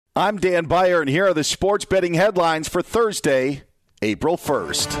I'm Dan Beyer, and here are the sports betting headlines for Thursday, April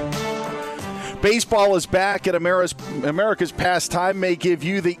 1st. Baseball is back, and America's pastime may give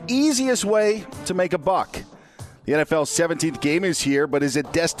you the easiest way to make a buck. The NFL's 17th game is here, but is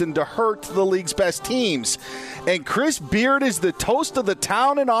it destined to hurt the league's best teams? And Chris Beard is the toast of the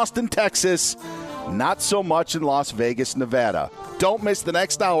town in Austin, Texas. Not so much in Las Vegas, Nevada. Don't miss the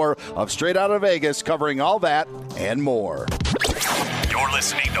next hour of Straight Outta Vegas, covering all that and more. You're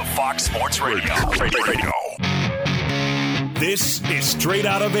listening to Fox Sports Radio. This is Straight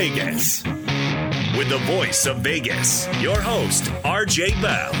Outta Vegas. With the voice of Vegas, your host, RJ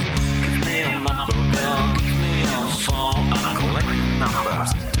Bell. Give me a number, Bell. Give me a phone. I collect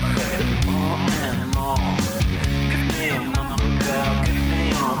numbers. More and more. Give me a number, Bell. Give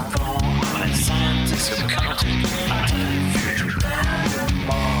me a phone. I'm a scientist of counting. I tell you,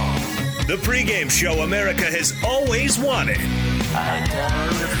 The pregame show America has always wanted. I tell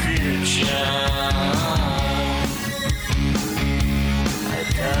the future. I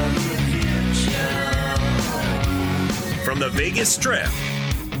tell the future. From the Vegas Strip,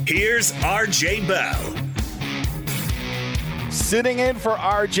 here's RJ Bell. Sitting in for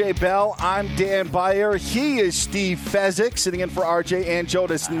RJ Bell, I'm Dan Beyer. He is Steve Fezzik, sitting in for RJ and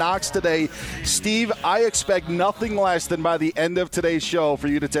Jonas Knox today. Steve, I expect nothing less than by the end of today's show for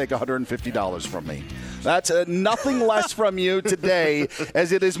you to take $150 from me. That's nothing less from you today,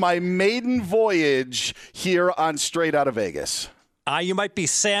 as it is my maiden voyage here on Straight Outta Vegas. You might be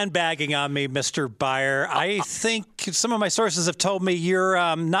sandbagging on me, Mr. Beyer. I think some of my sources have told me you're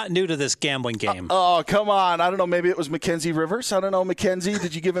not new to this gambling game. Oh, come on. I don't know. Maybe it was Mackenzie Rivers. I don't know. Mackenzie,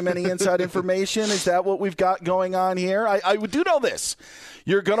 did you give him any inside information? Is that what we've got going on here? I do know this.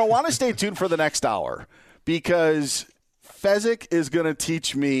 You're going to want to stay tuned for the next hour, because Fezzik is going to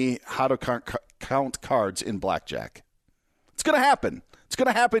teach me how to count cards in blackjack. It's going to happen. It's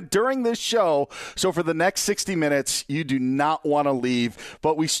going to happen during this show. So for the next 60 minutes, you do not want to leave.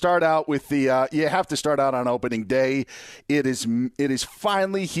 But we start out with the you have to start out on opening day. It is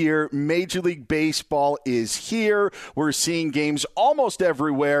finally here. Major League Baseball is here. We're seeing games almost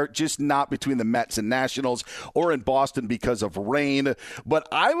everywhere, just not between the Mets and Nationals or in Boston because of rain. But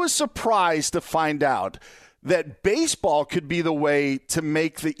I was surprised to find out that baseball could be the way to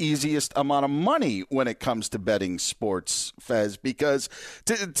make the easiest amount of money when it comes to betting sports, Fez, because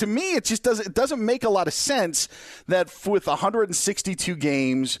to me it just doesn't make a lot of sense that with 162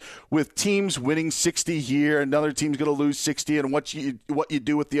 games, with teams winning 60 here, another team's going to lose 60, and what you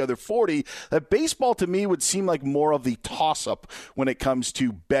do with the other 40, that baseball to me would seem like more of the toss-up when it comes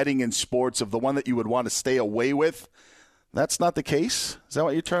to betting in sports, of the one that you would want to stay away with. That's not the case? Is that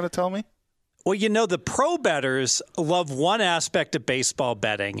what you're trying to tell me? Well, the pro bettors love one aspect of baseball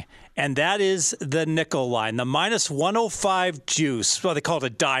betting, and that is the nickel line, the minus 105 juice. Well, they call it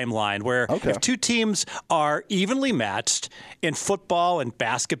a dime line, where if two teams are evenly matched in football and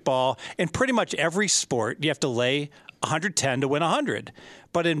basketball, in pretty much every sport, you have to lay 110 to win 100.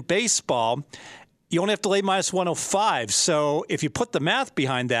 But in baseball, you only have to lay minus 105. So if you put the math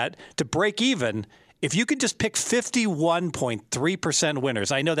behind that, to break even, if you could just pick 51.3%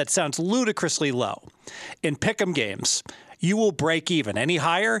 winners, I know that sounds ludicrously low, in pick'em games, you will break even. Any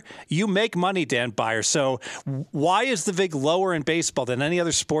higher, you make money, Dan Beyer. So why is the VIG lower in baseball than any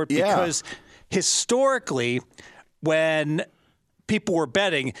other sport? Because historically, when people were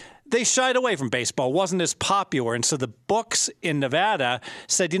betting, they shied away from baseball. It wasn't as popular. And so the books in Nevada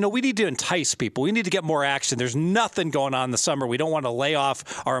said, we need to entice people. We need to get more action. There's nothing going on in the summer. We don't want to lay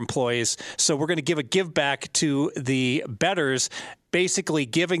off our employees. So we're going to give back to the bettors, basically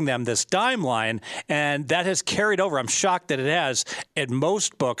giving them this dime line. And that has carried over. I'm shocked that it has at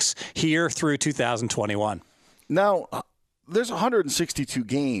most books here through 2021. Now, there's 162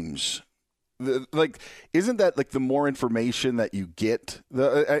 games. Isn't that the more information that you get?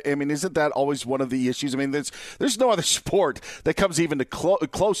 Isn't that always one of the issues? There's no other sport that comes even to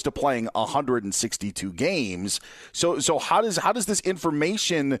close to playing 162 games. So how does this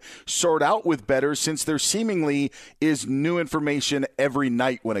information sort out with bettors, since there seemingly is new information every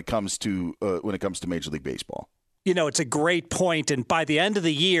night when it comes to Major League Baseball? It's a great point. And by the end of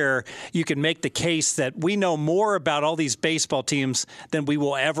the year, you can make the case that we know more about all these baseball teams than we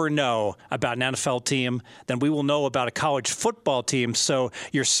will ever know about an NFL team, than we will know about a college football team. So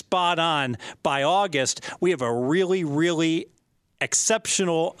you're spot on. By August, we have a really, really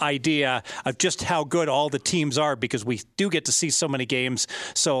exceptional idea of just how good all the teams are, because we do get to see so many games.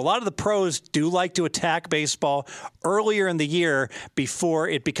 So a lot of the pros do like to attack baseball earlier in the year before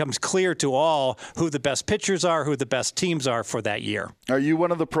it becomes clear to all who the best pitchers are, who the best teams are for that year. Are you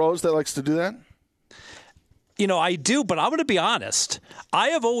one of the pros that likes to do that? I do, but I'm going to be honest. I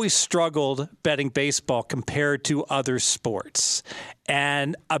have always struggled betting baseball compared to other sports.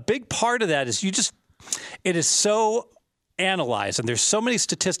 And a big part of that is it is so analyzed, and there's so many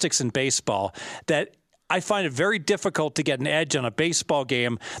statistics in baseball that I find it very difficult to get an edge on a baseball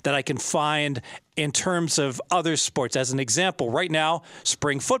game that I can find in terms of other sports. As an example, right now,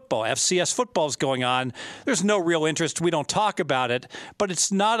 spring football, FCS football is going on. There's no real interest. We don't talk about it, but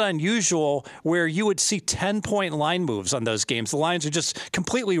it's not unusual where you would see 10-point line moves on those games. The lines are just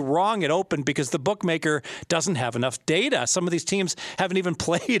completely wrong at open because the bookmaker doesn't have enough data. Some of these teams haven't even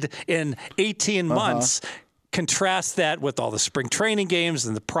played in 18 months. Contrast that with all the spring training games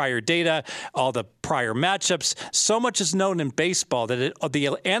and the prior data, all the prior matchups. So much is known in baseball that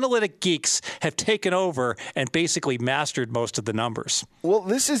the analytic geeks have taken over and basically mastered most of the numbers. Well,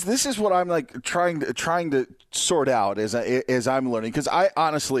 this is what I'm like trying to sort out as I'm learning, because I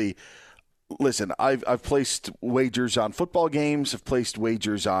honestly. Listen, I've placed wagers on football games. I've placed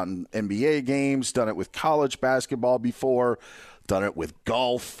wagers on NBA games. Done it with college basketball before. Done it with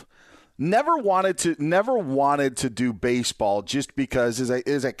golf. Never wanted to do baseball just because,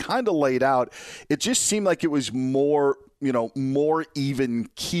 as I kind of laid out, it just seemed like it was more even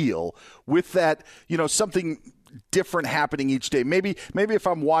keel with that, something different happening each day. Maybe if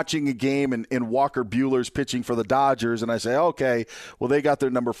I'm watching a game and Walker Buehler's pitching for the Dodgers and I say, okay, well, they got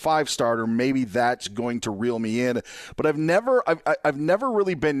their number 5 starter, maybe that's going to reel me in. But I've never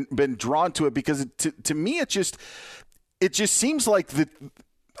really been drawn to it because to me it just seems like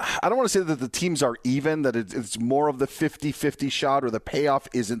I don't want to say that the teams are even, that it's more of the 50-50 shot or the payoff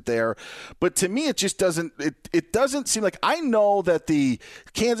isn't there. But to me, it just doesn't seem like, I know that the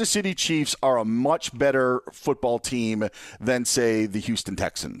Kansas City Chiefs are a much better football team than, say, the Houston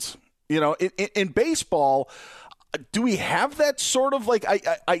Texans. In baseball, do we have that sort of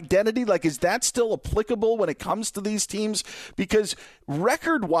identity? Is that still applicable when it comes to these teams? Because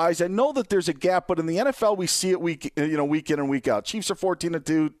record-wise, I know that there's a gap, but in the NFL we see it week in and week out. Chiefs are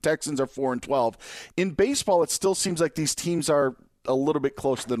 14-2, Texans are 4-12. In baseball, it still seems like these teams are a little bit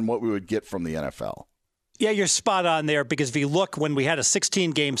closer than what we would get from the NFL. Yeah, you're spot on there, because if you look, when we had a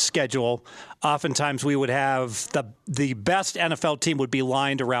 16-game schedule, oftentimes we would have the best NFL team would be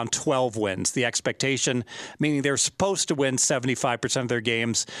lined around 12 wins. The expectation, meaning they're supposed to win 75% of their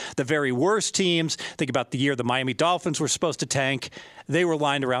games. The very worst teams, think about the year the Miami Dolphins were supposed to tank, they were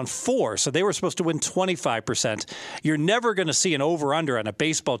lined around 4, so they were supposed to win 25%. You're never going to see an over-under on a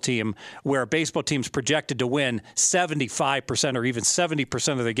baseball team where a baseball team's projected to win 75% or even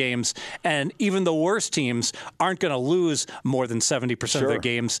 70% of their games, and even the worst teams aren't going to lose more than 70% of their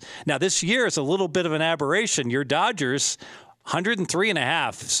games. Now, this year is a little bit of an aberration. Your Dodgers,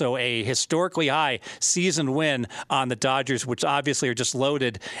 103.5, so a historically high season win on the Dodgers, which obviously are just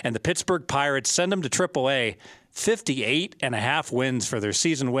loaded, and the Pittsburgh Pirates send them to AAA. 58.5 wins for their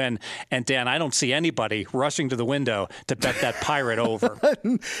season win. And Dan, I don't see anybody rushing to the window to bet that Pirate over.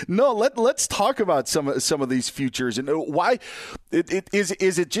 No, let's talk about some of these futures and why. Is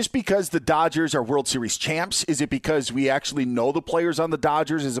it just because the Dodgers are World Series champs? Is it because we actually know the players on the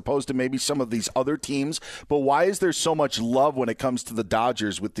Dodgers as opposed to maybe some of these other teams? But why is there so much love when it comes to the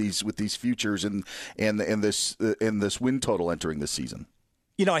Dodgers with these futures and this win total entering this season?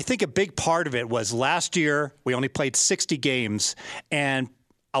 I think a big part of it was last year we only played 60 games, and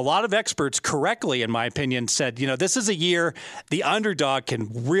a lot of experts correctly, in my opinion, said, this is a year the underdog can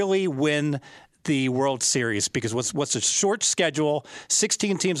really win the World Series, because what's a short schedule,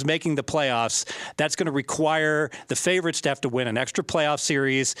 16 teams making the playoffs, that's going to require the favorites to have to win an extra playoff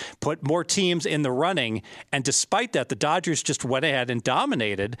series, put more teams in the running. And despite that, the Dodgers just went ahead and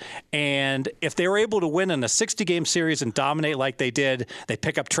dominated. And if they were able to win in a 60-game series and dominate like they did, they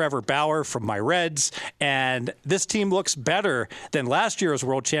pick up Trevor Bauer from my Reds. And this team looks better than last year's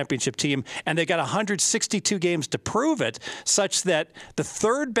World Championship team. And they got 162 games to prove it, such that the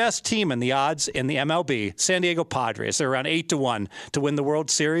third best team in the odds in the MLB, San Diego Padres, they're around 8-1 to win the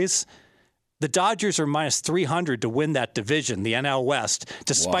World Series. The Dodgers are minus 300 to win that division, the NL West,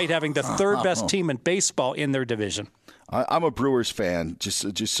 despite having the third best team in baseball in their division. I'm a Brewers fan,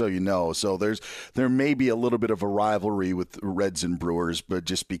 just so you know. So there may be a little bit of a rivalry with Reds and Brewers, but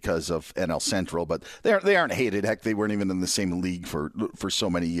just because of NL Central. But they aren't hated. Heck, they weren't even in the same league for so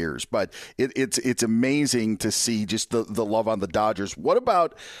many years. But it's amazing to see just the love on the Dodgers. What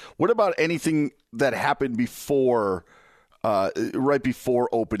about anything that happened before? Right before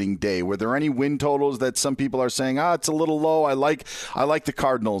opening day, were there any win totals that some people are saying, it's a little low? I like the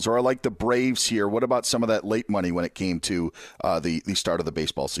Cardinals, or I like the Braves here. What about some of that late money when it came to the start of the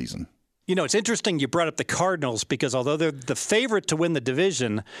baseball season? It's interesting you brought up the Cardinals because although they're the favorite to win the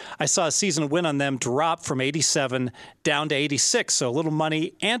division, I saw a season win on them drop from 87 down to 86. So a little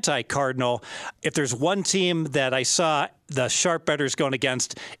money anti-Cardinal. If there's one team that I saw the sharp bettors going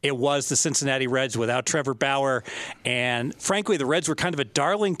against, it was the Cincinnati Reds without Trevor Bauer. And frankly, the Reds were kind of a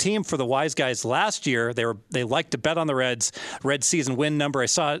darling team for the wise guys last year. They liked to bet on the Reds. Red season win number, I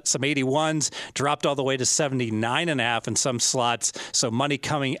saw some 81s, dropped all the way to 79.5 in some slots. So money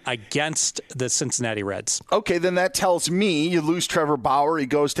coming against the Cincinnati Reds. Okay, then that tells me you lose Trevor Bauer, he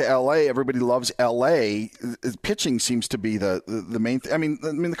goes to L.A. Everybody loves L.A. Pitching seems to be the main thing. I mean,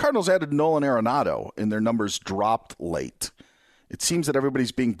 the Cardinals added Nolan Arenado, and their numbers dropped late. It seems that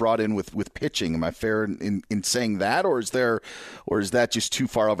everybody's being brought in with pitching. Am I fair in saying that, or is that just too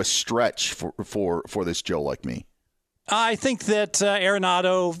far of a stretch for this Joe like me? I think that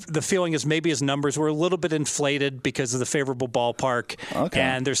Arenado, the feeling is maybe his numbers were a little bit inflated because of the favorable ballpark. Okay.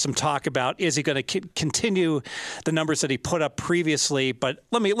 And there's some talk about, is he going to continue the numbers that he put up previously? But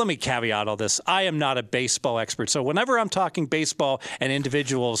let me caveat all this. I am not a baseball expert. So whenever I'm talking baseball and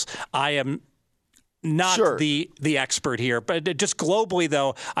individuals, I am not sure. the expert here, but just globally,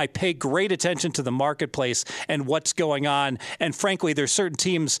 though, I pay great attention to the marketplace and what's going on. And frankly, there's certain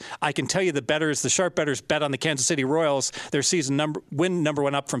teams, I can tell you the sharp bettors bet on the Kansas City Royals. Their season win number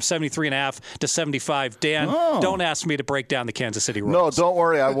went up from 73.5 to 75. Dan, Don't ask me to break down the Kansas City Royals. No, don't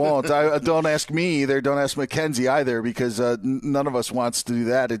worry, I won't. Don't ask me either. Don't ask Mackenzie either, because none of us wants to do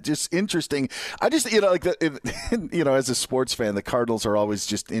that. It's just interesting. I just, as a sports fan, the Cardinals are always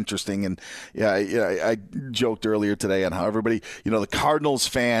just interesting. And I joked earlier today on how everybody, the Cardinals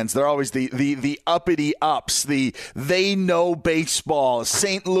fans, they're always the uppity ups, they know baseball.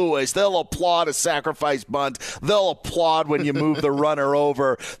 St. Louis, they'll applaud a sacrifice bunt. They'll applaud when you move the runner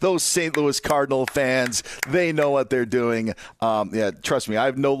over. Those St. Louis Cardinal fans, they know what they're doing. Trust me, I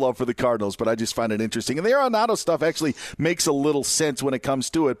have no love for the Cardinals, but I just find it interesting. And the Arenado stuff actually makes a little sense when it comes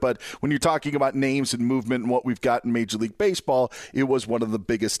to it. But when you're talking about names and movement and what we've got in Major League Baseball, it was one of the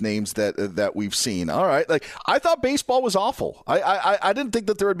biggest names that we've seen. All right. Like, I thought baseball was awful. I didn't think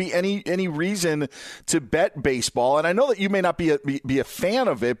that there would be any reason to bet baseball. And I know that you may not be a fan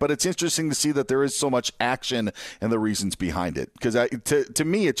of it, but it's interesting to see that there is so much action and the reasons behind it. Because to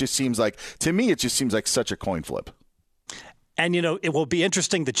me, it just seems like such a coin flip. And, it will be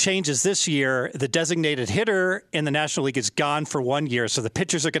interesting, the changes this year. The designated hitter in the National League is gone for 1 year, so the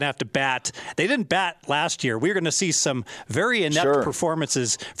pitchers are going to have to bat. They didn't bat last year. We're going to see some very inept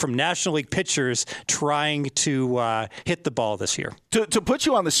performances from National League pitchers trying to hit the ball this year. To put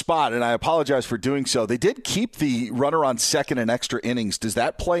you on the spot, and I apologize for doing so, they did keep the runner on second in extra innings. Does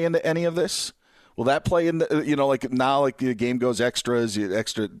that play into any of this? Will that play in now the game goes extras,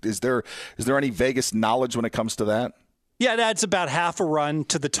 is there any Vegas knowledge when it comes to that? Yeah, it adds about half a run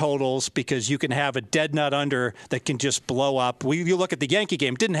to the totals because you can have a dead nut under that can just blow up. You look at the Yankee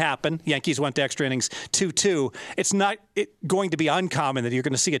game, didn't happen. Yankees went to extra innings 2-2. It's not going to be uncommon that you're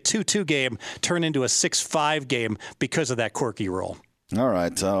going to see a 2-2 game turn into a 6-5 game because of that quirky rule. All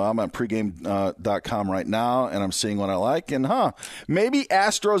right, I'm on pregame.com right now, and I'm seeing what I like. And, maybe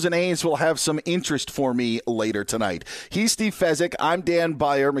Astros and A's will have some interest for me later tonight. He's Steve Fezzik. I'm Dan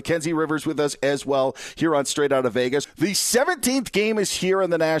Beyer. Mackenzie Rivers with us as well here on Straight Outta Vegas. The 17th game is here in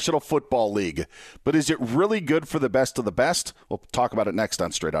the National Football League. But is it really good for the best of the best? We'll talk about it next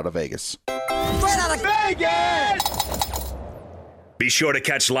on Straight Outta Vegas. Straight Outta Vegas! Be sure to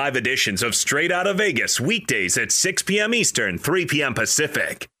catch live editions of Straight Outta Vegas weekdays at 6 p.m. Eastern, 3 p.m.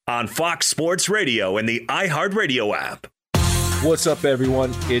 Pacific on Fox Sports Radio and the iHeartRadio app. What's up,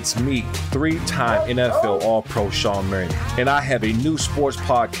 everyone? It's me, three-time NFL All-Pro Sean Merriman, and I have a new sports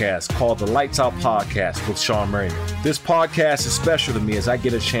podcast called the Lights Out Podcast with Sean Merriman. This podcast is special to me as I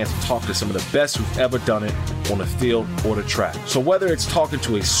get a chance to talk to some of the best who've ever done it on the field or the track. So whether it's talking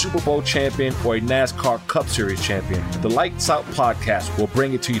to a Super Bowl champion or a NASCAR Cup Series champion, the Lights Out Podcast will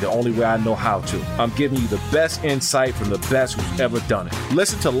bring it to you the only way I know how to. I'm giving you the best insight from the best who's ever done it.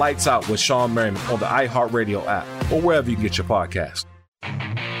 Listen to Lights Out with Sean Merriman on the iHeartRadio app or wherever you get your podcast.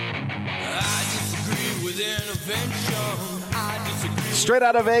 Straight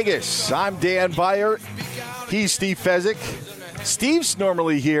Outta Vegas. I'm Dan Beyer. He's Steve Fezzik. Steve's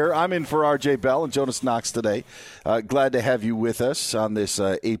normally here. I'm in for RJ Bell and Jonas Knox today. Glad to have you with us on this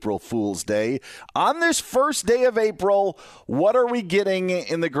April Fool's Day. On this first day of April, what are we getting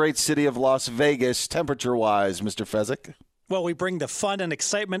in the great city of Las Vegas, temperature-wise, Mr. Fezzik? Well, we bring the fun and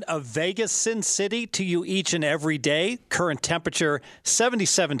excitement of Vegas, Sin City, to you each and every day. Current temperature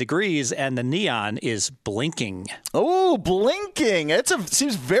 77 degrees, and the neon is blinking. Oh, blinking.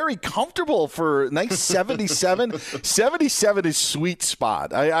 Seems very comfortable for a nice 77. 77 is sweet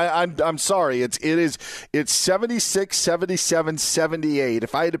spot. I'm sorry. It's 76, 77, 78.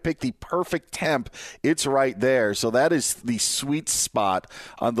 If I had to pick the perfect temp, it's right there. So that is the sweet spot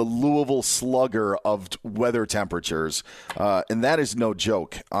on the Louisville Slugger of weather temperatures. And that is no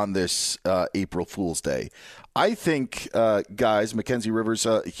joke on this April Fool's Day. I think, guys, Mackenzie Rivers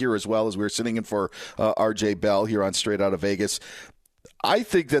here as well, as we were sitting in for RJ Bell here on Straight Out of Vegas. I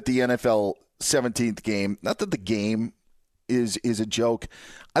think that the NFL 17th game, not that the game is a joke,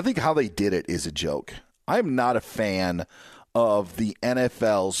 I think how they did it is a joke. I'm not a fan of the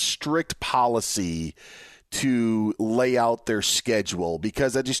NFL's strict policy to lay out their schedule,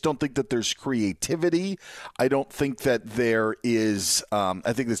 because I just don't think that there's creativity. I don't think that there is,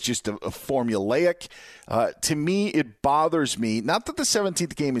 I think it's just a formulaic. To me, it bothers me, not that the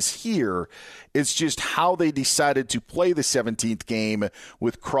 17th game is here, it's just how they decided to play the 17th game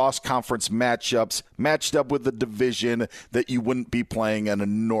with cross-conference matchups, matched up with the division that you wouldn't be playing in a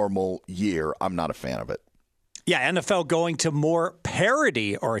normal year. I'm not a fan of it. Yeah, NFL going to more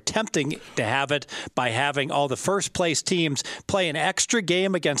parity, or attempting to have it, by having all the first-place teams play an extra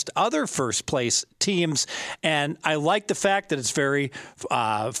game against other first-place teams. And I like the fact that it's very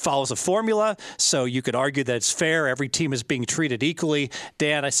follows a formula, so you could argue that it's fair. Every team is being treated equally.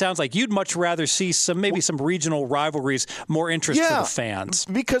 Dan, it sounds like you'd much rather see maybe some regional rivalries, more interest for the fans.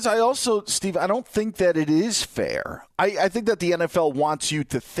 Because I also, Steve, I don't think that it is fair. I think that the NFL wants you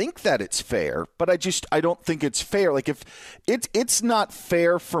to think that it's fair, but I don't think it's fair. Like, if it's not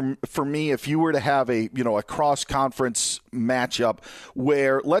fair for me if you were to have a cross conference matchup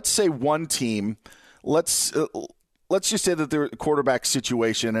where, let's say, one team, let's just say that their quarterback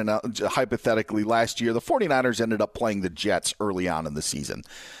situation, and hypothetically last year, the 49ers ended up playing the Jets early on in the season.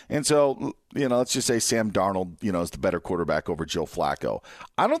 And so, let's just say Sam Darnold, is the better quarterback over Joe Flacco.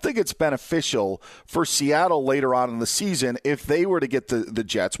 I don't think it's beneficial for Seattle later on in the season if they were to get the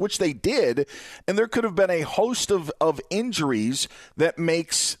Jets, which they did, and there could have been a host of injuries that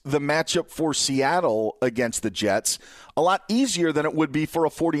makes the matchup for Seattle against the Jets a lot easier than it would be for a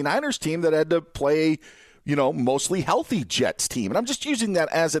 49ers team that had to play mostly healthy Jets team. And I'm just using that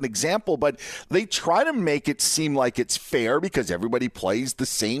as an example, but they try to make it seem like it's fair because everybody plays the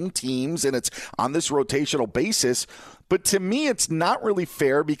same teams and it's on this rotational basis. But to me, it's not really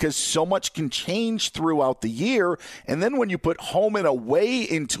fair because so much can change throughout the year. And then when you put home and away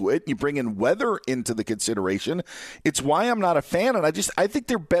into it, you bring in weather into the consideration. It's why I'm not a fan. And I think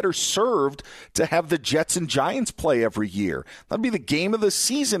they're better served to have the Jets and Giants play every year. That'd be the game of the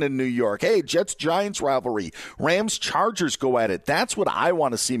season in New York. Hey, Jets-Giants rivalry. Rams-Chargers go at it. That's what I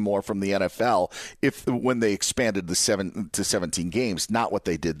want to see more from the NFL when they expanded the 7 to 17 games, not what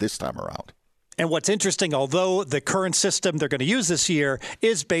they did this time around. And what's interesting, although the current system they're going to use this year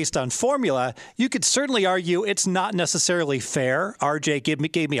is based on formula, you could certainly argue it's not necessarily fair. RJ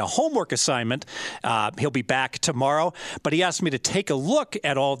gave me a homework assignment. He'll be back tomorrow, but he asked me to take a look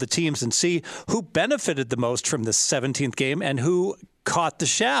at all the teams and see who benefited the most from the 17th game and who caught the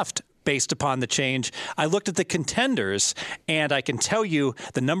shaft based upon the change. I looked at the contenders, and I can tell you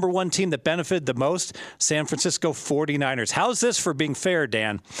the number one team that benefited the most, San Francisco 49ers. How's this for being fair,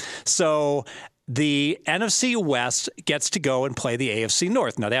 Dan? So the NFC West gets to go and play the AFC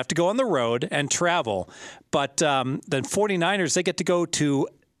North. Now, they have to go on the road and travel, but the 49ers, they get to go to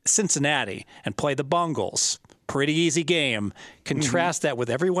Cincinnati and play the Bengals. Pretty easy game. Contrast that with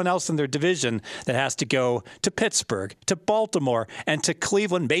everyone else in their division that has to go to Pittsburgh, to Baltimore, and to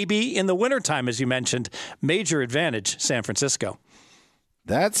Cleveland, maybe in the wintertime, as you mentioned. Major advantage, San Francisco.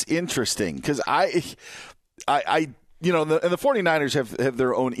 That's interesting because the 49ers have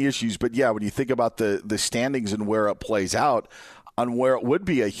their own issues, but yeah, when you think about the standings and where it plays out, on where it would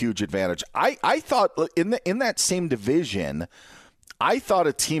be a huge advantage, I thought in that same division, I thought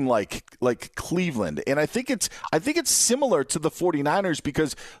a team like Cleveland, and I think it's similar to the 49ers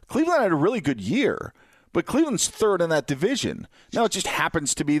because Cleveland had a really good year, but Cleveland's third in that division. Now it just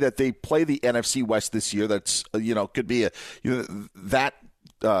happens to be that they play the NFC West this year. That's could be that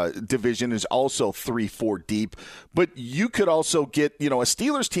division is also 3-4 deep, but you could also get a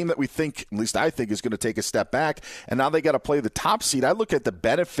Steelers team that we think, at least I think, is going to take a step back, and now they got to play the top seed. I look at the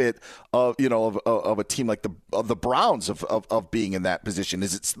benefit of a team like the Browns of being in that position.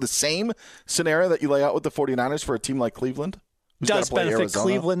 Is it the same scenario that you lay out with the 49ers for a team like Cleveland? Does benefit Arizona?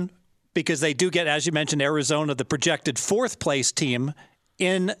 Cleveland because they do get, as you mentioned, Arizona, the projected fourth place team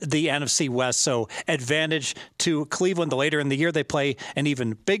in the NFC West. So advantage to Cleveland. The later in the year they play, an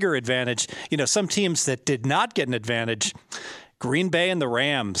even bigger advantage. Some teams that did not get an advantage, Green Bay and the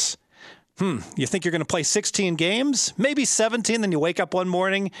Rams. You think you're going to play 16 games, maybe 17, then you wake up one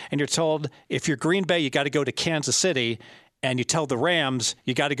morning and you're told if you're Green Bay, you got to go to Kansas City, and you tell the Rams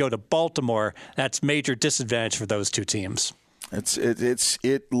you got to go to Baltimore. That's major disadvantage for those two teams.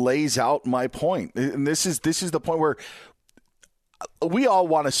 It lays out my point, and this is the point where we all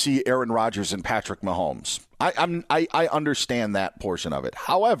want to see Aaron Rodgers and Patrick Mahomes. I understand that portion of it.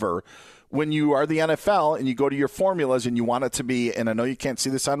 However, when you are the NFL and you go to your formulas and you want it to be, and I know you can't see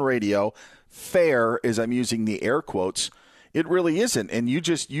this on radio, fair, as I'm using the air quotes, it really isn't. And you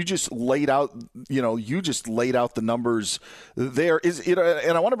just laid out, the numbers there.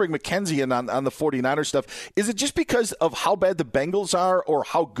 And I want to bring McKenzie in on the 49ers stuff. Is it just because of how bad the Bengals are or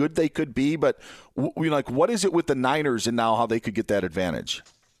how good they could be? But what is it with the Niners and now how they could get that advantage?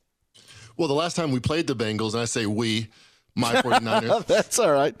 Well, the last time we played the Bengals, and I say we, my 49ers. That's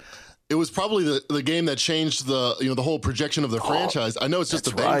all right. It was probably the game that changed the whole projection of the franchise. I know it's just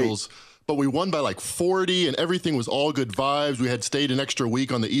the Bengals, but we won by like 40, and everything was all good vibes. We had stayed an extra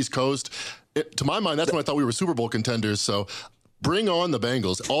week on the East Coast. To my mind, that's when I thought we were Super Bowl contenders. So bring on the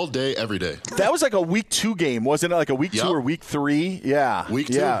Bengals all day, every day. That was like a week 2 game, wasn't it? Like a week 2 or week 3? Yeah. Week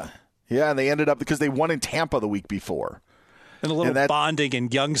 2. Yeah, and they ended up because they won in Tampa the week before. And a little bonding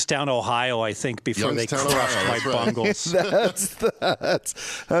in Youngstown, Ohio, I think, before they crushed my Bengals.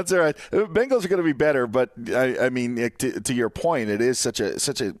 That's all right. Bengals are going to be better, but I mean, to your point, it is such a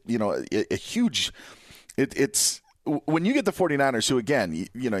a huge. It's when you get the 49ers, who again,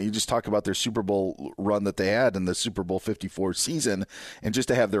 you just talk about their Super Bowl run that they had in the Super Bowl 54 season, and just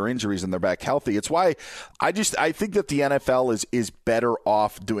to have their injuries and their back healthy, it's why I think that the NFL is better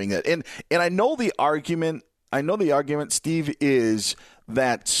off doing it. And I know the argument. Steve, is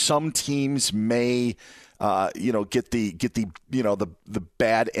that some teams may, get the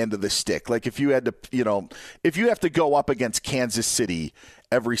bad end of the stick. Like if you had to, if you have to go up against Kansas City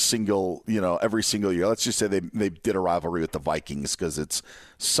every single year. Let's just say they did a rivalry with the Vikings because it's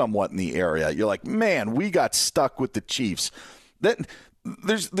somewhat in the area. You're like, man, we got stuck with the Chiefs.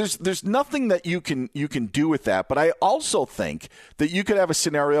 There's nothing that you can do with that, but I also think that you could have a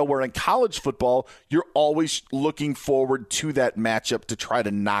scenario where in college football you're always looking forward to that matchup to try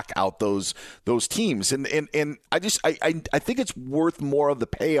to knock out those teams, and I think it's worth more of the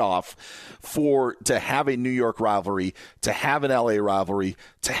payoff to have a New York rivalry, to have an LA rivalry,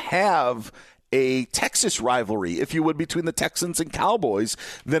 to have a Texas rivalry, if you would, between the Texans and Cowboys,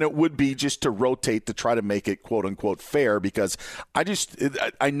 than it would be just to rotate to try to make it quote unquote fair, because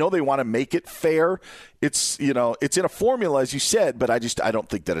I know they want to make it fair. It's in a formula, as you said, but I don't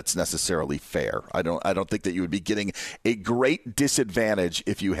think that it's necessarily fair. I don't think that you would be getting a great disadvantage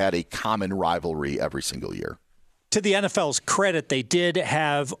if you had a common rivalry every single year. To the NFL's credit, they did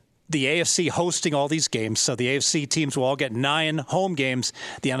have the AFC hosting all these games, so the AFC teams will all get 9 home games,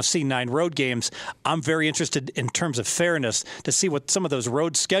 the NFC 9 road games. I'm very interested in terms of fairness to see what some of those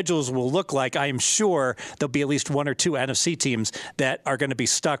road schedules will look like. I am sure there'll be at least 1 or 2 NFC teams that are going to be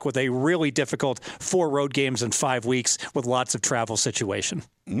stuck with a really difficult 4 road games in 5 weeks with lots of travel situation.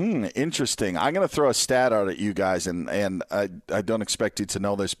 Interesting. I'm going to throw a stat out at you guys, and I don't expect you to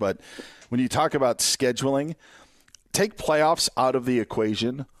know this, but when you talk about scheduling, take playoffs out of the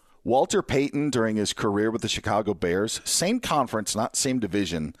equation. Walter Payton, during his career with the Chicago Bears, same conference, not same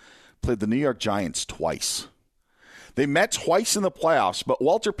division, played the New York Giants twice. They met twice in the playoffs, but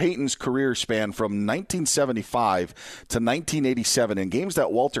Walter Payton's career spanned from 1975 to 1987. In games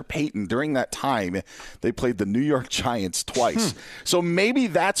that Walter Payton, during that time, they played the New York Giants twice. So maybe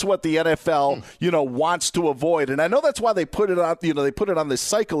that's what the NFL, wants to avoid. And I know that's why they put it on, they put it on this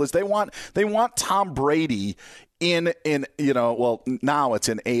cycle, is they want Tom Brady in now it's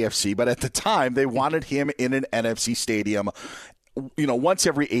an AFC, but at the time they wanted him in an NFC stadium, once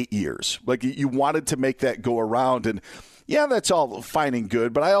every 8 years. Like, you wanted to make that go around, and yeah, that's all fine and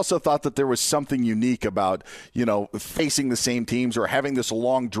good, but I also thought that there was something unique about, facing the same teams or having this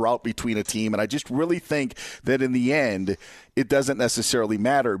long drought between a team. And I just really think that in the end, it doesn't necessarily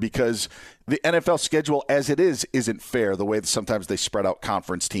matter, because the NFL schedule as it is isn't fair the way that sometimes they spread out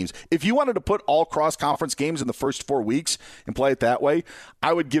conference teams. If you wanted to put all cross-conference games in the first 4 weeks and play it that way,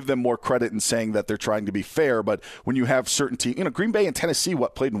 I would give them more credit in saying that they're trying to be fair. But when you have certain teams, Green Bay and Tennessee,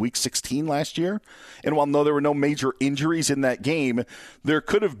 played in week 16 last year? And while there were no major injuries in that game, there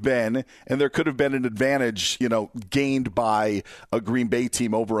could have been an advantage, gained by a Green Bay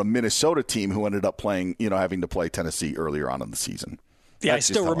team over a Minnesota team who ended up playing, having to play Tennessee earlier on in the season. Yeah, I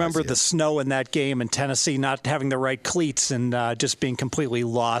still remember the snow in that game in Tennessee, not having the right cleats and just being completely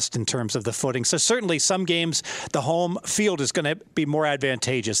lost in terms of the footing. So certainly some games, the home field is going to be more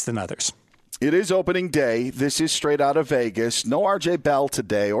advantageous than others. It is opening day. This is straight out of Vegas. No R.J. Bell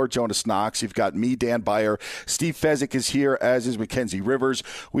today or Jonas Knox. You've got me, Dan Beyer. Steve Fezzik is here, as is Mackenzie Rivers.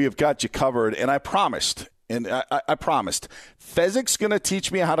 We have got you covered. And I promised, Fezzik's going to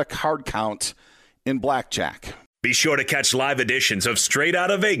teach me how to card count in blackjack. Be sure to catch live editions of Straight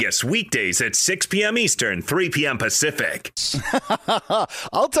Outta Vegas weekdays at 6 p.m. Eastern, 3 p.m. Pacific.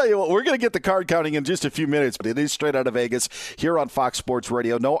 I'll tell you what, we're going to get the card counting in just a few minutes, but it is Straight Outta Vegas here on Fox Sports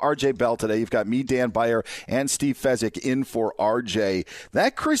Radio. No R.J. Bell today. You've got me, Dan Beyer, and Steve Fezzik in for R.J.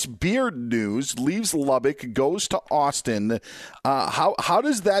 That Chris Beard news leaves Lubbock, goes to Austin. How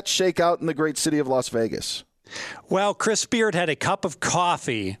does that shake out in the great city of Las Vegas? Well, Chris Beard had a cup of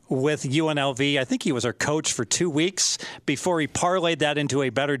coffee with UNLV. I think he was our coach for 2 weeks before he parlayed that into a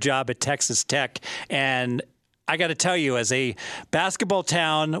better job at Texas Tech. And I got to tell you, as a basketball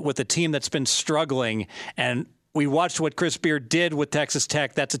town with a team that's been struggling, and we watched what Chris Beard did with Texas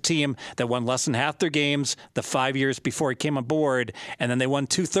Tech. That's a team that won less than half their games the 5 years before he came on board, and then they won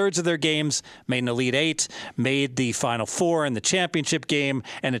 2/3 of their games, made an Elite Eight, made the Final Four in the championship game,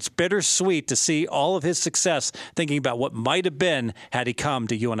 and it's bittersweet to see all of his success thinking about what might have been had he come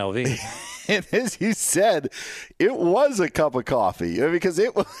to UNLV. And as you said, it was a cup of coffee because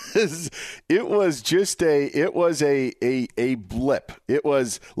it was just a blip. It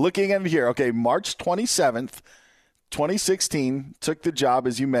was looking at here. Okay, March 27th, 2016, took the job,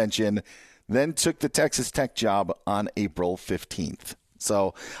 as you mentioned, then took the Texas Tech job on April 15th.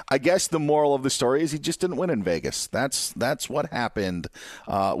 So I guess the moral of the story is he just didn't win in Vegas. That's what happened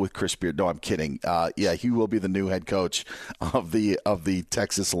with Chris Beard. No, I'm kidding. Yeah, he will be the new head coach of the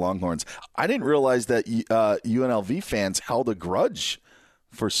Texas Longhorns. I didn't realize that UNLV fans held a grudge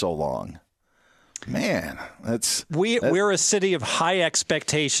for so long. Man, we're a city of high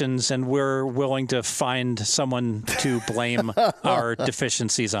expectations, and we're willing to find someone to blame our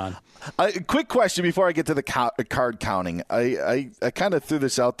deficiencies on. Quick question before I get to the card counting. I kind of threw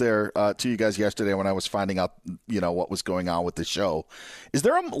this out there to you guys yesterday when I was finding out, what was going on with the show. Is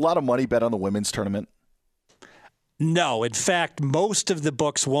there a lot of money bet on the women's tournament? No. In fact, most of the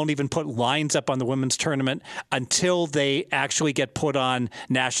books won't even put lines up on the women's tournament until they actually get put on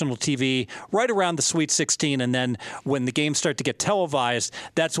national TV right around the Sweet 16. And then when the games start to get televised,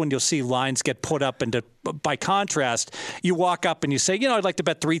 that's when you'll see lines get put up. And by contrast, you walk up and you say, I'd like to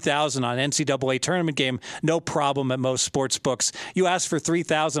bet $3,000 on an NCAA tournament game. No problem at most sports books. You ask for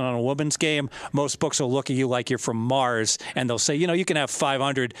 $3,000 on a women's game, most books will look at you like you're from Mars. And they'll say, you can have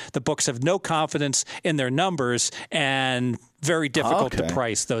 500. The books have no confidence in their numbers and very difficult to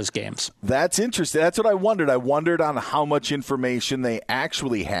price those games. That's interesting. That's what I wondered. I wondered on how much information they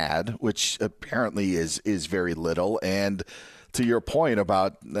actually had, which apparently is very little. And to your point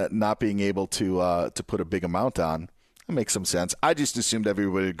about not being able to put a big amount on, it makes some sense. I just assumed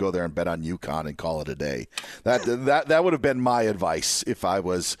everybody would go there and bet on UConn and call it a day. That would have been my advice if I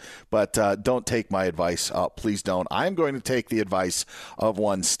was. But don't take my advice. Please don't. I'm going to take the advice of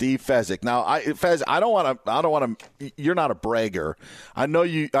one Steve Fezzik. Now, Fez, I don't want to. You're not a bragger. I know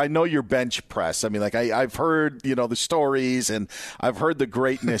your bench press. I mean, like I've heard the stories and I've heard the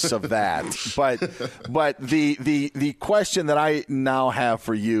greatness of that. But the question that I now have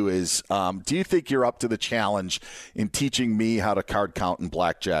for you is, do you think you're up to the challenge in teaching me how to card count in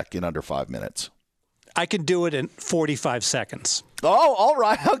blackjack in under 5 minutes? I can do it in 45 seconds. Oh, all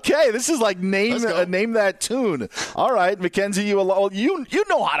right. Okay. This is like name that tune. All right, Mackenzie, you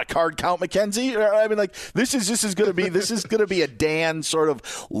know how to card count, Mackenzie. I mean, like this is going to be a Dan sort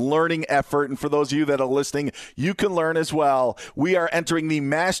of learning effort. And for those of you that are listening, you can learn as well. We are entering the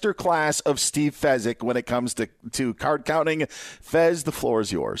master class of Steve Fezzik when it comes to card counting. Fez, the floor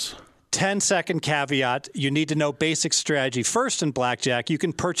is yours. 10-second caveat. You need to know basic strategy. First, in blackjack, you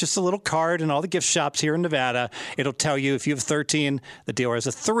can purchase a little card in all the gift shops here in Nevada. It'll tell you if you have 13, the dealer has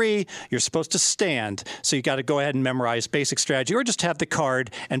a 3, you're supposed to stand. So you got to go ahead and memorize basic strategy or just have the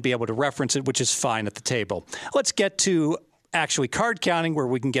card and be able to reference it, which is fine at the table. Let's get to actually card counting where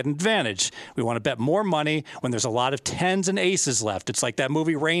we can get an advantage. We want to bet more money when there's a lot of 10s and aces left. It's like that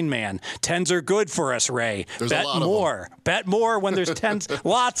movie Rain Man. 10s are good for us, Ray. Bet more. Bet more when there's 10s.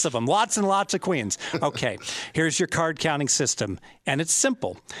 Lots of them. Lots and lots of queens. Okay, here's your card counting system. And it's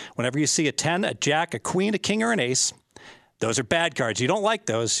simple. Whenever you see a 10, a jack, a queen, a king, or an ace, those are bad cards. You don't like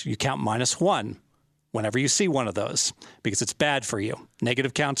those. You count -1. whenever you see one of those, because it's bad for you.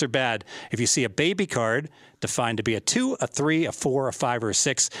 Negative counts are bad. If you see a baby card defined to be a 2, a 3, a 4, a 5, or a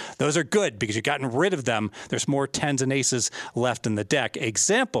 6, those are good because you've gotten rid of them. There's more 10s and aces left in the deck.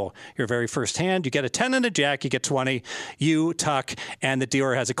 Example, your very first hand, you get a 10 and a jack, you get 20, you tuck, and the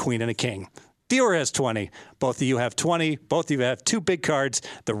dealer has a queen and a king. Dealer has 20. Both of you have 20. Both of you have 2 big cards.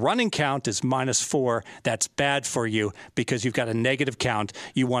 The running count is -4. That's bad for you because you've got a negative count.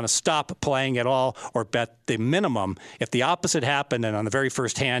 You want to stop playing at all or bet the minimum. If the opposite happened and on the very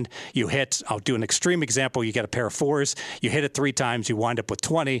first hand you hit, I'll do an extreme example, you get a pair of 4s, you hit it 3 times, you wind up with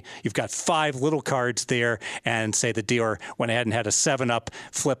 20. You've got 5 little cards there, and say the dealer went ahead and had a 7-up,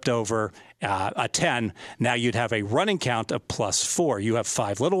 flipped over a 10, now you'd have a running count of +4. You have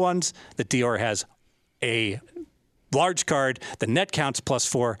 5 little ones. The dealer has a large card. The net count's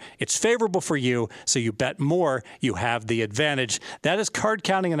 +4. It's favorable for you, so you bet more. You have the advantage. That is card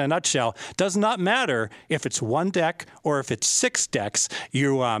counting in a nutshell. Does not matter if it's 1 deck or if it's 6 decks.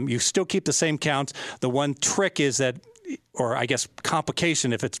 You still keep the same count. The one trick is that, or I guess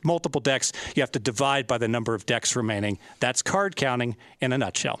complication, if it's multiple decks, you have to divide by the number of decks remaining. That's card counting in a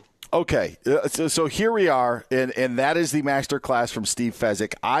nutshell. Okay, so here we are, and that is the master class from Steve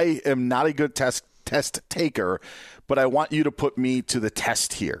Fezzik. I am not a good test taker, but I want you to put me to the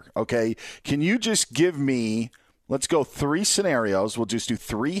test here, okay? Can you just give me, let's go 3 scenarios. We'll just do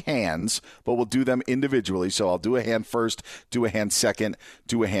 3 hands, but we'll do them individually. So I'll do a hand first, do a hand second,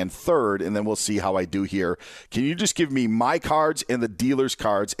 do a hand third, and then we'll see how I do here. Can you just give me my cards and the dealer's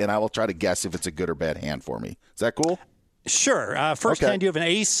cards, and I will try to guess if it's a good or bad hand for me. Is that cool? Sure. First hand, you have an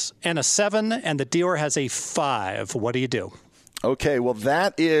ace and a 7, and the dealer has a 5. What do you do? Okay, well,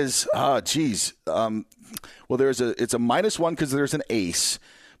 that is, well, it's a -1 because there's an ace,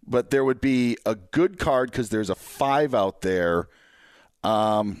 but there would be a good card because there's a 5 out there.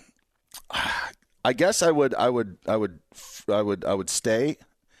 I guess I would stay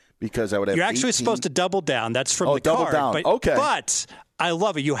because I would have. You're actually 18. supposed to double down. That's from the double card. down. Okay. But I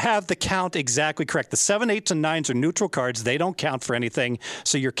love it. You have the count exactly correct. The 7, 8s, and 9s are neutral cards. They don't count for anything,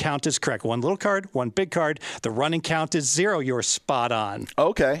 so your count is correct. 1 little card, 1 big card. The running count is 0. You're spot on.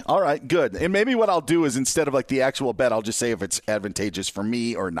 Okay. All right. Good. And maybe what I'll do is instead of like the actual bet, I'll just say if it's advantageous for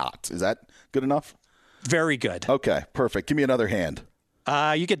me or not. Is that good enough? Very good. Okay. Perfect. Give me another hand.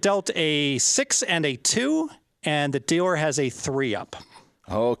 You get dealt a 6 and a 2, and the dealer has a 3-up.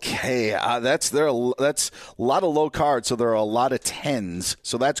 Okay, that's a lot of low cards, so there are a lot of 10s,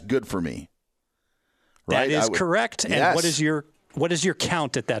 so that's good for me. Right? That is correct. And yes. what is your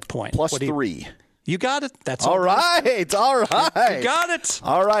count at that point? +3. You got it. That's all right. All right. You got it.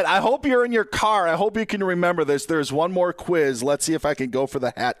 All right. I hope you're in your car. I hope you can remember this. There's one more quiz. Let's see if I can go for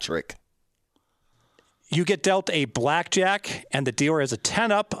the hat trick. You get dealt a blackjack, and the dealer has a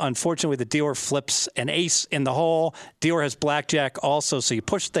 10-up. Unfortunately, the dealer flips an ace in the hole. Dealer has blackjack also, so you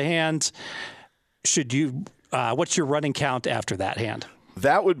push the hand. What's your running count after that hand?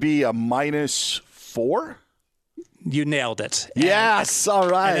 That would be a -4. You nailed it. Yes, all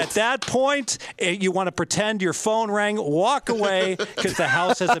right. And at that point, you want to pretend your phone rang, walk away, because the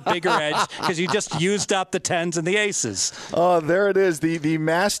house has a bigger edge, because you just used up the 10s and the aces. Oh, there it is, the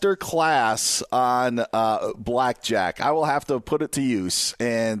master class on blackjack. I will have to put it to use,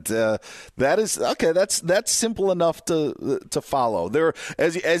 and that is okay. That's simple enough to follow. There,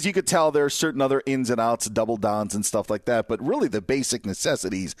 as you could tell, there are certain other ins and outs, double downs and stuff like that. But really, the basic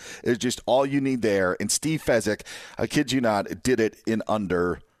necessities is just all you need there. And Steve Fezzik, I kid you not, did it in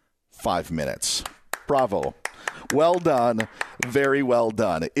under 5 minutes. Bravo. Well done. Very well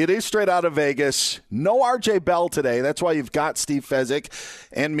done. It is straight out of Vegas. No RJ Bell today. That's why you've got Steve Fezzik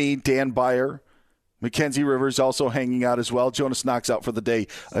and me, Dan Byer. Mackenzie Rivers also hanging out as well. Jonas Knox out for the day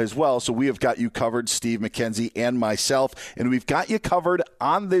as well. So we have got you covered, Steve, Mackenzie, and myself. And we've got you covered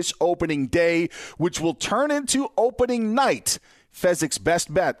on this opening day, which will turn into opening night. Fezzik's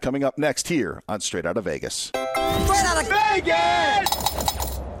best bet coming up next here on Straight Out of Vegas. Straight out of Vegas!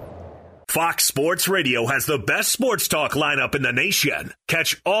 Fox Sports Radio has the best sports talk lineup in the nation.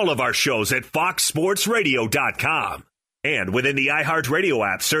 Catch all of our shows at foxsportsradio.com. And within the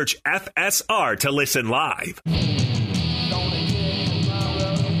iHeartRadio app, search FSR to listen live.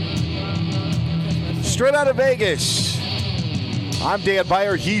 Straight Out of Vegas. I'm Dan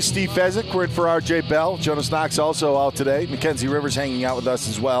Byer. He's Steve Fezzik. We're in for RJ Bell. Jonas Knox also out today. Mackenzie Rivers hanging out with us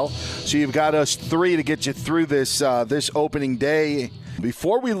as well. So you've got us 3 to get you through this opening day.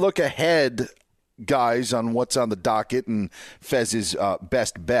 Before we look ahead, guys, on what's on the docket and Fez's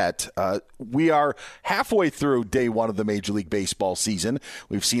best bet. We are halfway through day one of the Major League Baseball season.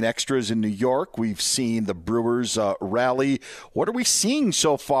 We've seen extras in New York. We've seen the Brewers rally. What are we seeing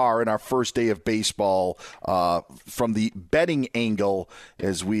so far in our first day of baseball from the betting angle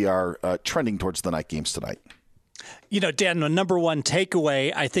as we are trending towards the night games tonight? You know, Dan, the number one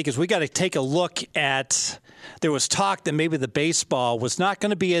takeaway, I think, is we got to take a look at – there was talk that maybe the baseball was not going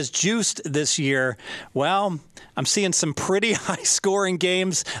to be as juiced this year. Well, I'm seeing some pretty high-scoring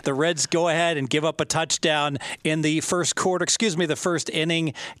games. The Reds go ahead and give up a touchdown in the first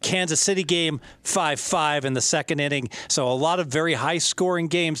inning. Kansas City game, 5-5 in the second inning. So a lot of very high-scoring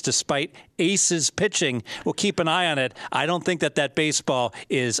games despite aces pitching. We'll keep an eye on it. I don't think that baseball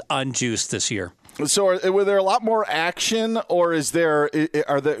is unjuiced this year. So were there a lot more action, or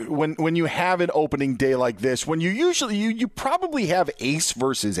when you have an opening day like this, when you probably have ace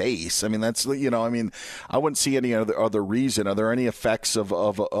versus ace? I mean, that's, I wouldn't see any other reason. Are there any effects of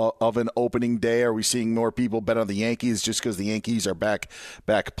an opening day? Are we seeing more people bet on the Yankees just because the Yankees are back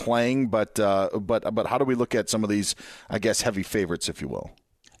playing? But how do we look at some of these, I guess, heavy favorites, if you will?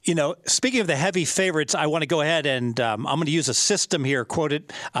 You know, speaking of the heavy favorites, I want to go ahead and I'm going to use a system here,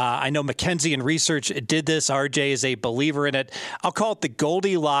 quoted. I know McKenzie and Research did this. RJ is a believer in it. I'll call it the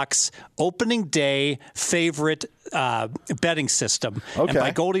Goldilocks opening day favorite betting system. Okay. And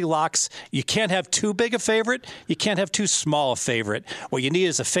by Goldilocks, you can't have too big a favorite. You can't have too small a favorite. What you need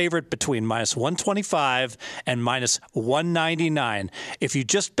is a favorite between minus 125 and minus 199. If you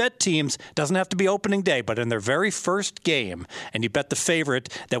just bet teams, doesn't have to be opening day, but in their very first game, and you bet the favorite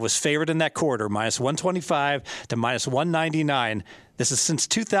that was favored in that quarter, minus 125 to minus 199. This is since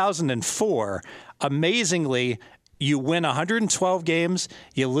 2004. Amazingly, you win 112 games,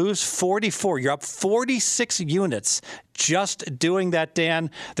 you lose 44. You're up 46 units just doing that, Dan.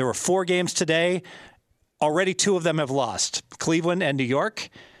 There were 4 games today. Already 2 of them have lost. Cleveland and New York.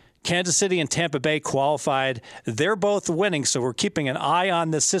 Kansas City and Tampa Bay qualified. They're both winning, so we're keeping an eye on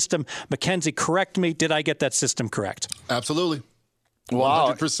this system. McKenzie, correct me. Did I get that system correct? Absolutely.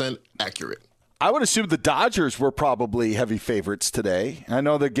 Wow. 100% accurate. I would assume the Dodgers were probably heavy favorites today. I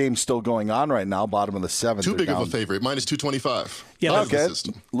know the game's still going on right now, bottom of the 7th. Too big of a favorite, minus 225. Yeah, okay.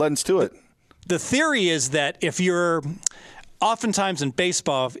 Let's do it. The theory is that if you're oftentimes in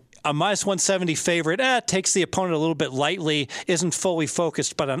baseball, a minus 170 favorite takes the opponent a little bit lightly, isn't fully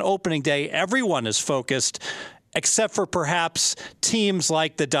focused, but on opening day, everyone is focused, except for perhaps teams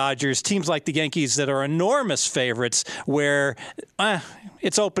like the Dodgers, teams like the Yankees that are enormous favorites where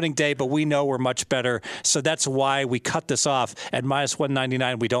it's opening day, but we know we're much better. So that's why we cut this off at minus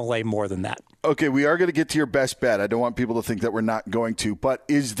 199. We don't lay more than that. Okay, we are going to get to your best bet. I don't want people to think that we're not going to. But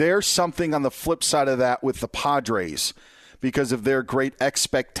is there something on the flip side of that with the Padres because of their great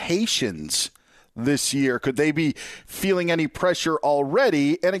expectations this year? Could they be feeling any pressure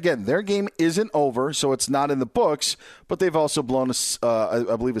already? And again, their game isn't over, so it's not in the books, but they've also blown I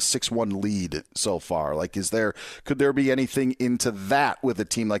believe a 6-1 lead so far. Like, could there be anything into that with a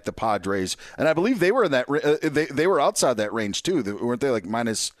team like the Padres? And I believe they were in that they were outside that range too. Weren't they like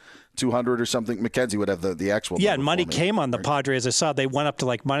minus 200 or something? McKenzie would have the actual. Yeah, and money came on the Padres. I saw they went up to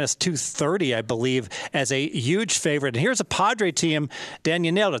like minus 230, I believe, as a huge favorite. And here's a Padre team. Dan,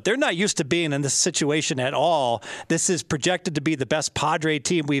 you nailed it. They're not used to being in this situation at all. This is projected to be the best Padre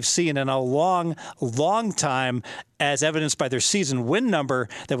team we've seen in a long, long time, as evidenced by their season win number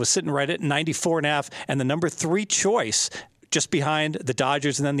that was sitting right at 94.5, and the number 3 choice just behind the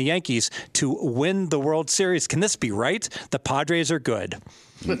Dodgers and then the Yankees to win the World Series. Can this be right? The Padres are good.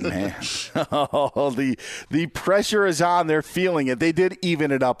 Man, the pressure is on. They're feeling it. They did even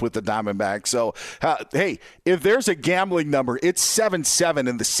it up with the Diamondbacks. So, hey, if there's a gambling number, it's 7-7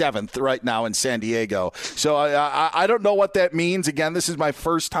 in the 7th right now in San Diego. So I don't know what that means. Again, this is my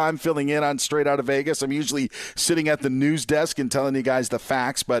first time filling in on Straight Out of Vegas. I'm usually sitting at the news desk and telling you guys the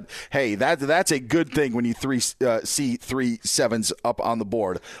facts. But, hey, that's a good thing when you see 3 7s up on the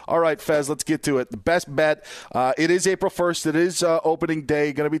board. All right, Fez, let's get to it. The best bet, it is April 1st. It is opening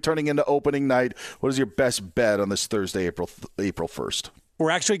day. Going to be turning into opening night. What is your best bet on this Thursday, April 1st? We're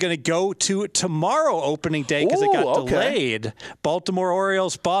actually going to go to tomorrow opening day because it got delayed. Baltimore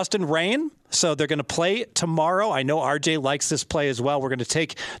Orioles, Boston, rain. So they're going to play tomorrow. I know RJ likes this play as well. We're going to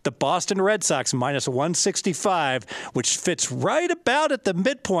take the Boston Red Sox minus 165, which fits right about at the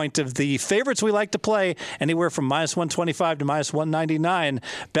midpoint of the favorites we like to play, anywhere from minus 125 to minus 199.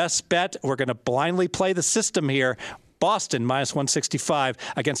 Best bet, we're going to blindly play the system here. Boston minus 165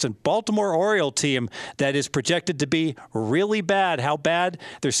 against a Baltimore Oriole team that is projected to be really bad. How bad?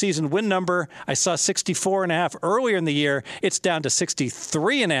 Their season win number, I saw 64.5 earlier in the year. It's down to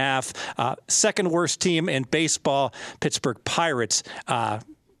 63.5. Second worst team in baseball, Pittsburgh Pirates.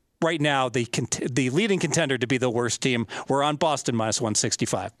 Right now, the leading contender to be the worst team. We're on Boston minus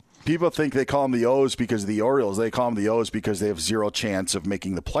 165. People think they call them the O's because of the Orioles. They call them the O's because they have zero chance of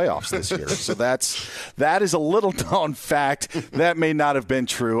making the playoffs this year. So that is a little known fact. That may not have been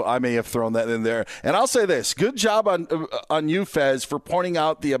true. I may have thrown that in there. And I'll say this. Good job on you, Fez, for pointing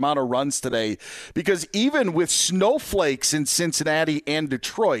out the amount of runs today. Because even with snowflakes in Cincinnati and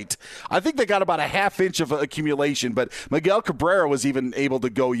Detroit, I think they got about a half inch of accumulation. But Miguel Cabrera was even able to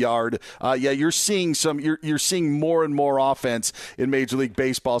go yard. You're seeing you're seeing more and more offense in Major League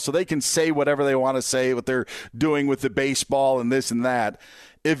Baseball. So they can say whatever they want to say, what they're doing with the baseball and this and that.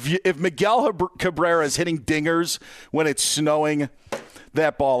 If Miguel Cabrera is hitting dingers when it's snowing,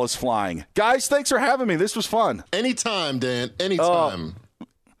 that ball is flying. Guys, thanks for having me. This was fun. Anytime, Dan. Anytime.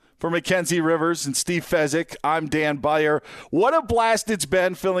 For Mackenzie Rivers and Steve Fezzik, I'm Dan Beyer. What a blast it's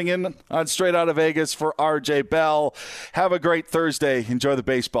been filling in on Straight Outta Vegas for RJ Bell. Have a great Thursday. Enjoy the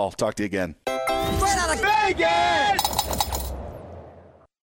baseball. Talk to you again. Straight out of Vegas!